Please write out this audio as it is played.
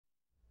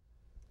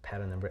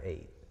pattern number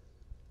 8.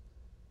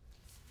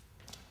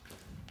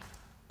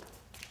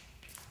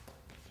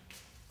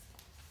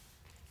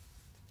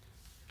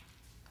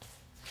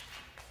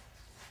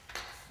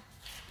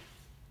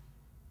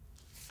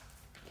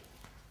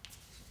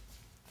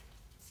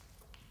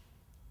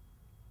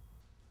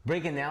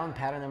 Breaking down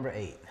pattern number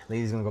 8.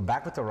 Lady's gonna go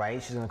back with the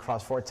right. She's gonna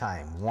cross 4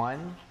 times.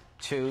 1,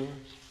 2,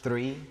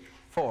 3,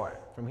 4.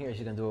 From here,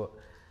 she's gonna do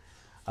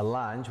a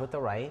lunge with the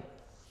right,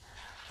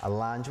 a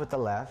lunge with the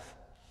left,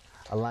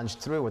 a lunge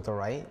through with the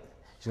right.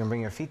 She's gonna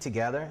bring her feet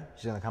together.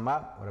 She's gonna come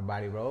up with a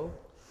body roll.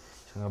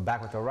 She's gonna go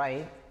back with the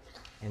right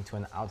into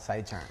an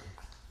outside turn.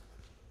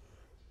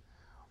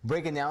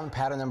 Breaking down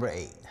pattern number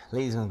 8.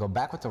 Lady's gonna go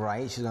back with the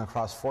right. She's gonna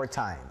cross 4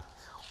 times.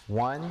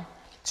 1,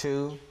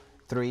 2,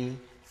 3,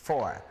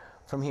 4.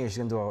 From here, she's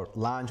gonna do a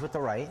lunge with the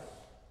right,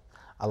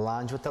 a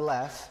lunge with the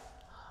left,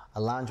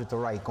 a lunge with the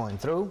right going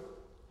through.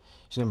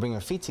 She's gonna bring her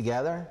feet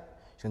together.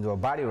 She's gonna do a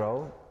body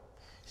roll.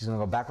 She's gonna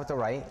go back with the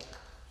right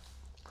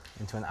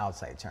into an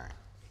outside turn.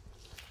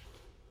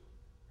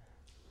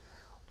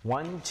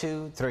 1,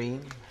 2, 3,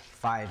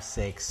 5,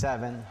 6,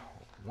 7.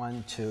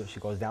 1, 2.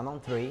 She goes down on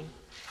 3.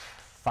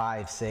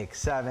 5,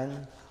 6,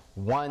 7.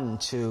 1,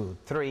 2,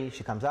 3.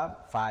 She comes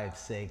up. 5,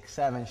 6,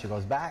 7. She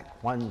goes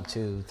back. 1,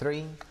 2,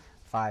 3.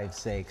 5,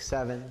 6,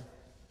 7,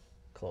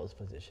 close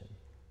position.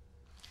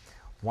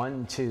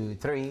 1, 2,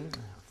 3,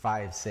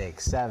 5,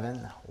 6, 7,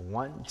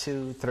 1,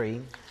 2,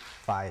 3,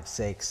 5,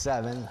 6,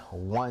 7,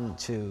 1,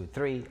 2,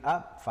 3,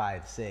 up,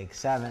 5, 6,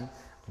 7,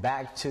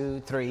 back 2,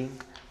 3,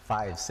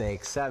 5,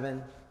 6,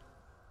 7,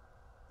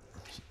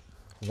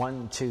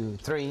 1, 2,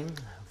 3,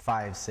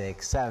 5,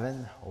 6,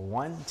 7,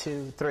 1,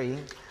 2, 3,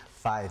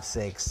 5,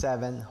 6,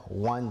 7,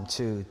 1,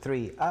 2,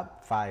 3,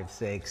 up, 5,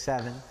 6,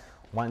 7,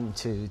 1,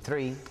 2,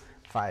 3,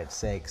 5,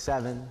 6,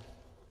 7,